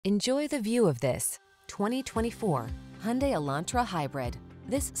Enjoy the view of this 2024 Hyundai Elantra Hybrid.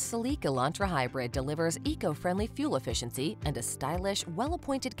 This sleek Elantra Hybrid delivers eco-friendly fuel efficiency and a stylish,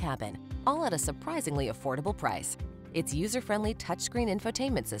 well-appointed cabin, all at a surprisingly affordable price. Its user-friendly touchscreen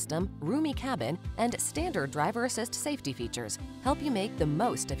infotainment system, roomy cabin, and standard driver assist safety features help you make the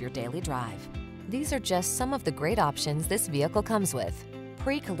most of your daily drive. These are just some of the great options this vehicle comes with: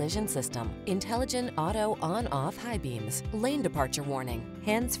 pre-collision system, intelligent auto on-off high beams, lane departure warning,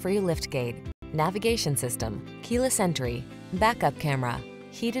 hands-free liftgate, navigation system, keyless entry, backup camera,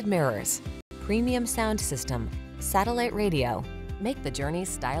 heated mirrors, premium sound system, satellite radio. Make the journey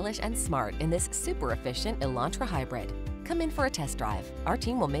stylish and smart in this super efficient Elantra Hybrid. Come in for a test drive. Our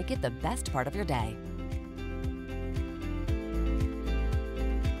team will make it the best part of your day.